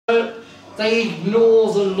They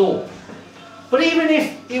ignore the law. But even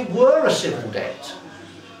if it were a civil debt,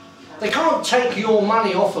 they can't take your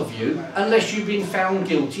money off of you unless you've been found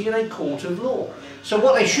guilty in a court of law. So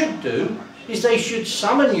what they should do is they should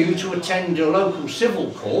summon you to attend your local civil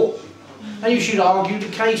court, and you should argue the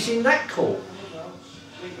case in that court.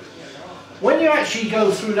 When you actually go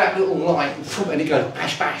through that little light and it goes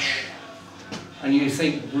bash bash, and you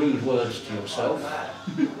think rude words to yourself,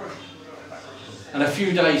 and a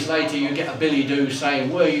few days later you get a billy-do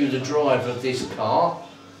saying, were you the driver of this car?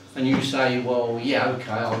 And you say, well, yeah,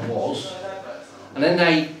 okay, I was. And then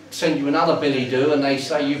they send you another billy-do and they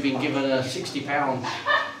say you've been given a £60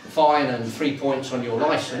 fine and 3 points on your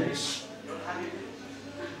licence.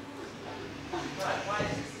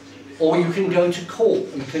 Or you can go to court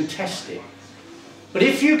and contest it. But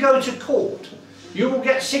if you go to court, you will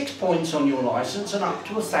get 6 points on your licence and up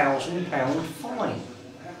to £1,000 fine.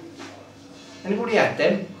 Anybody had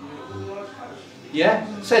them? Yeah?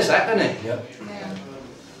 It says that, doesn't it? Yep. Yeah.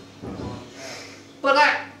 But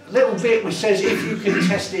that little bit which says if you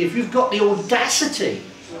contest it, if you've got the audacity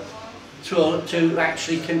to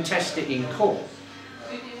actually contest it in court,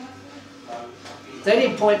 then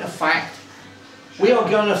in point of fact, we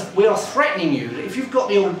are threatening you that if you've got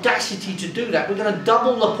the audacity to do that, we're going to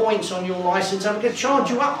double the points on your licence and we're going to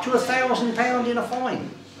charge you up to £1,000 in a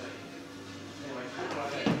fine.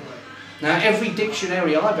 Now, every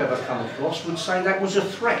dictionary I've ever come across would say that was a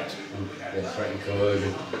threat. Yeah, threat and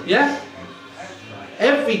coercion. Yeah?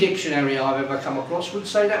 Every dictionary I've ever come across would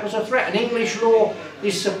say that was a threat. And English law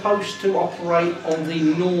is supposed to operate on the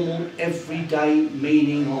normal, everyday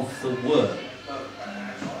meaning of the word.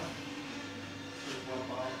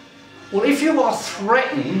 Well, if you are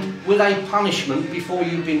threatened with a punishment before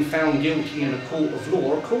you've been found guilty in a court of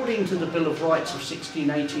law, according to the Bill of Rights of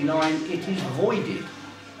 1689, it is voided.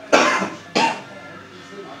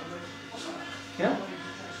 Yeah?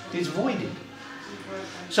 It's voided.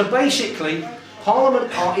 So basically,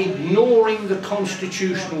 Parliament are ignoring the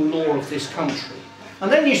constitutional law of this country.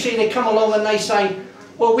 And then you see they come along and they say,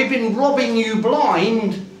 well, we've been robbing you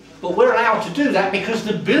blind, but we're allowed to do that because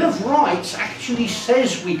the Bill of Rights actually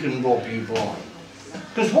says we can rob you blind.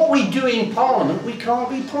 Because what we do in Parliament, we can't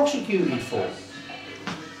be prosecuted for.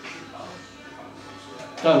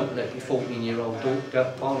 Don't let your 14-year-old daughter go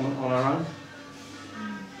to Parliament on her own.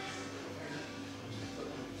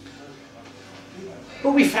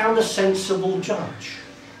 But we found a sensible judge.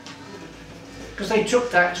 Because they took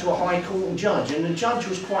that to a High Court judge, and the judge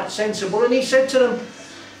was quite sensible, and he said to them,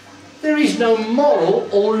 there is no moral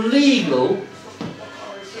or legal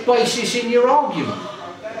basis in your argument.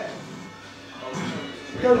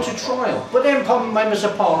 Go to trial. But they're members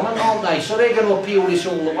of Parliament, aren't they? So they're going to appeal this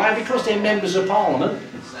all the way. Because they're members of Parliament,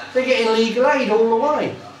 they're getting legal aid all the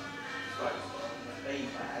way.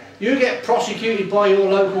 You get prosecuted by your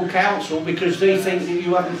local council because they think that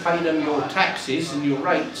you haven't paid them your taxes and your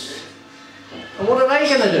rates. And what are they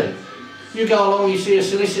going to do? You go along, you see a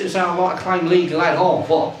solicitor saying, I'd like to claim legal aid. Oh,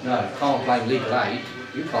 what? No, you can't claim legal aid.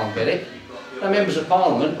 You can't get it. The members of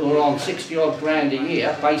Parliament who are on 60 odd grand a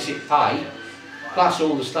year, basic pay, plus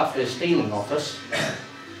all the stuff they're stealing off us,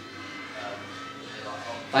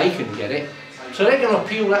 they can get it. So they're going to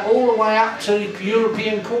appeal that all the way up to the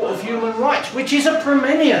European Court of Human Rights, which is a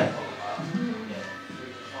premenium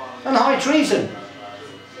and high treason.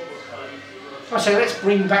 I say, let's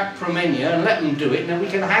bring back premenia and let them do it, and then we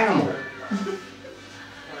can hang them all.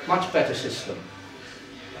 Much better system.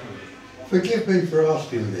 Forgive me for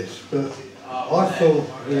asking this, but I thought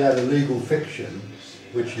we had a legal fiction,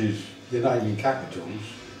 which is your name in capitals,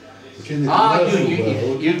 which in the commercial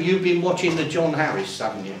world... You've been watching the John Harris,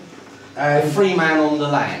 haven't you? And, a free man on the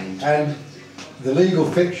land. And the legal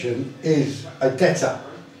fiction is a debtor,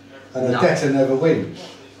 and a debtor never wins.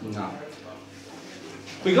 No.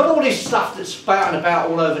 We've got all this stuff that's spouting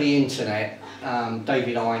about all over the internet.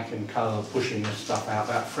 David Icke and co are pushing this stuff out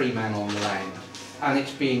about free man on the land. And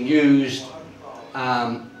it's being used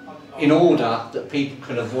in order that people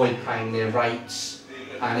can avoid paying their rates.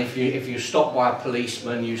 And if you stop by a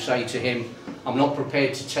policeman, you say to him, I'm not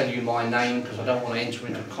prepared to tell you my name because I don't want to enter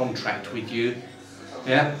into a contract with you.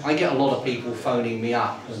 Yeah, I get a lot of people phoning me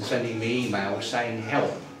up and sending me emails saying,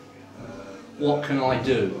 help, what can I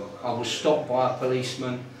do? I was stopped by a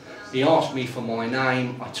policeman, he asked me for my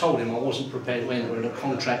name, I told him I wasn't prepared to enter into a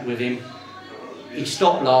contract with him. He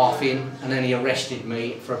stopped laughing and then he arrested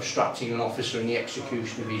me for obstructing an officer in the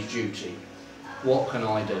execution of his duty. What can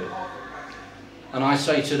I do? And I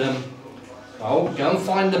say to them, well, go and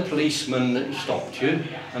find the policeman that stopped you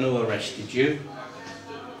and who arrested you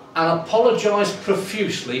and apologise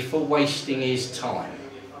profusely for wasting his time.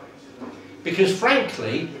 Because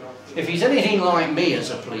frankly, if he's anything like me as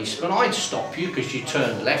a policeman, I'd stop you because you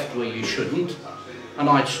turned left where you shouldn't, and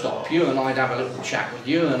I'd stop you and I'd have a little chat with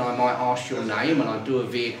you, and I might ask your name, and I'd do a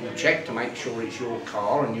vehicle check to make sure it's your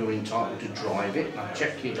car and you're entitled to drive it, and I'd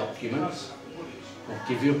check your documents, I'd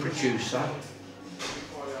give you a producer,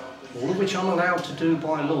 all of which I'm allowed to do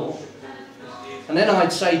by law. And then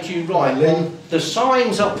I'd say to you, right, well, the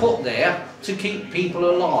signs are put there to keep people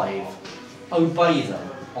alive. Obey them.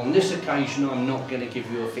 On this occasion, I'm not going to give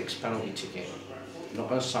you a fixed penalty ticket. I'm not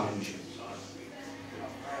going to summons you.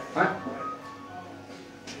 Right?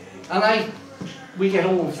 And we get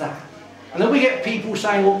all of that. And then we get people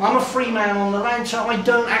saying, well, I'm a free man on the land, so I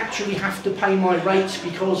don't actually have to pay my rates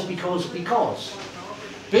because.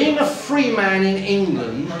 Being a free man in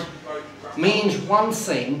England means one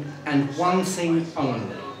thing and one thing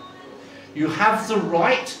only. You have the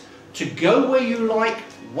right to go where you like,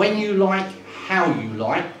 when you like, how you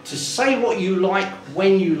like, to say what you like,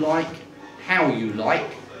 when you like, how you like,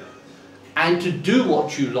 and to do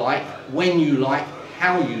what you like, when you like,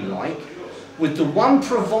 how you like, with the one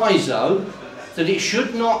proviso that it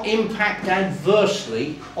should not impact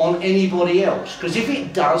adversely on anybody else, because if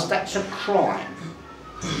it does, that's a crime.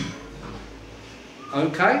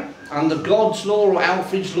 Okay? Under God's law or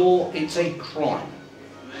Alfred's law, it's a crime.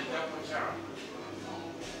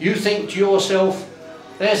 You think to yourself,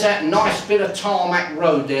 there's that nice bit of tarmac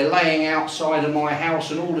road there laying outside of my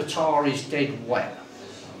house and all the tar is dead wet.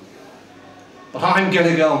 But I'm going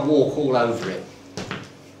to go and walk all over it.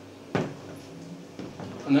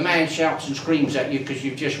 And the man shouts and screams at you because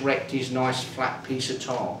you've just wrecked his nice flat piece of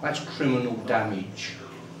tar. That's criminal damage.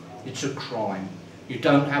 It's a crime. You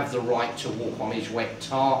don't have the right to walk on his wet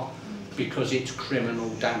tar because it's criminal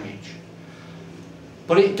damage.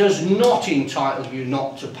 But it does not entitle you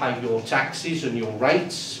not to pay your taxes and your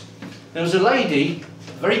rates. There was a lady,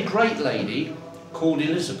 a very great lady, called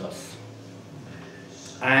Elizabeth.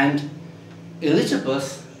 And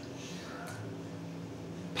Elizabeth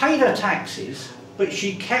paid her taxes, but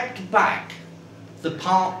she kept back the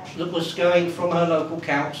part that was going from her local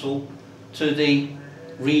council to the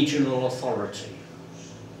regional authority.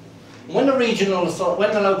 When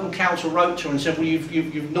the local council wrote to her and said, well,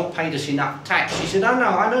 you've not paid us enough tax, she said, oh no,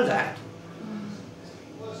 I know that.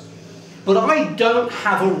 But I don't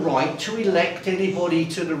have a right to elect anybody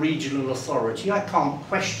to the regional authority. I can't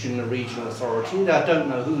question the regional authority. I don't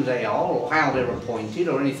know who they are or how they're appointed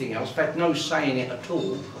or anything else. In fact, no say in it at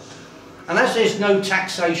all. And as there's no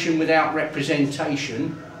taxation without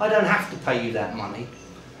representation, I don't have to pay you that money.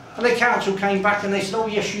 And the council came back and they said, oh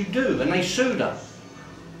yes you do, and they sued her.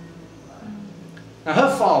 Now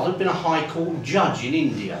her father had been a High Court judge in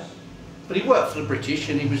India, but he worked for the British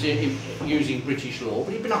and he was using British law,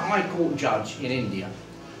 but he'd been a High Court judge in India.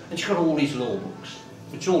 And she got all his law books,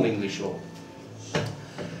 it's all English law.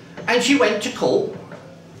 And she went to court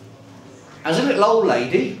as a little old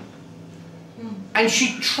lady and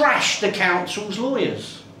she trashed the council's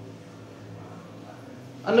lawyers.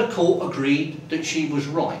 And the court agreed that she was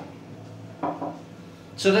right.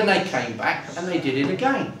 So then they came back and they did it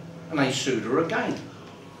again. And they sued her again.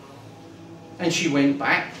 And she went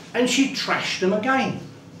back and she trashed them again.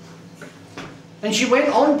 And she went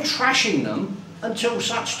on trashing them until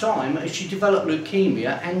such time as she developed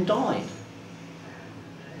leukemia and died.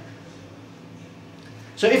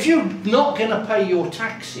 So if you're not going to pay your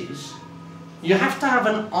taxes, you have to have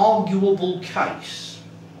an arguable case.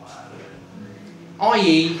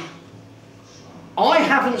 I.e., I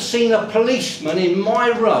haven't seen a policeman in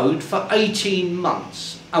my road for 18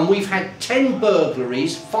 months. And we've had 10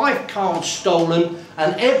 burglaries, 5 cars stolen,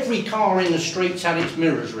 and every car in the streets had its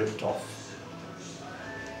mirrors ripped off.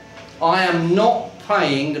 I am not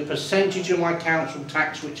paying the percentage of my council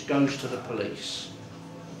tax which goes to the police.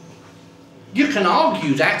 You can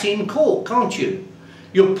argue that in court, can't you?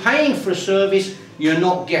 You're paying for a service, you're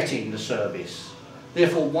not getting the service.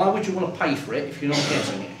 Therefore, why would you want to pay for it if you're not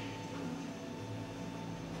getting it?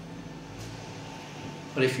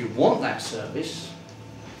 But if you want that service,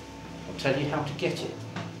 I'll tell you how to get it.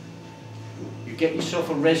 You get yourself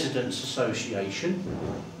a residents association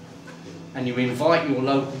and you invite your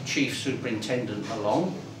local chief superintendent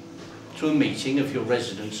along to a meeting of your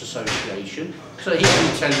residents association so he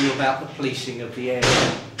can tell you about the policing of the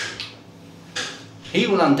area. He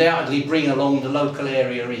will undoubtedly bring along the local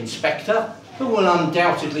area inspector, who will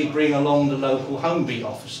undoubtedly bring along the local home beat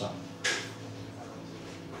officer.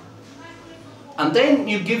 And then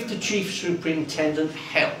you give the chief superintendent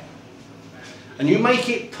hell. And you make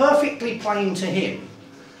it perfectly plain to him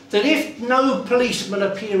that if no policemen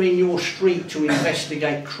appear in your street to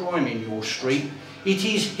investigate crime in your street, it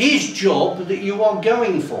is his job that you are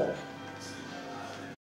going for.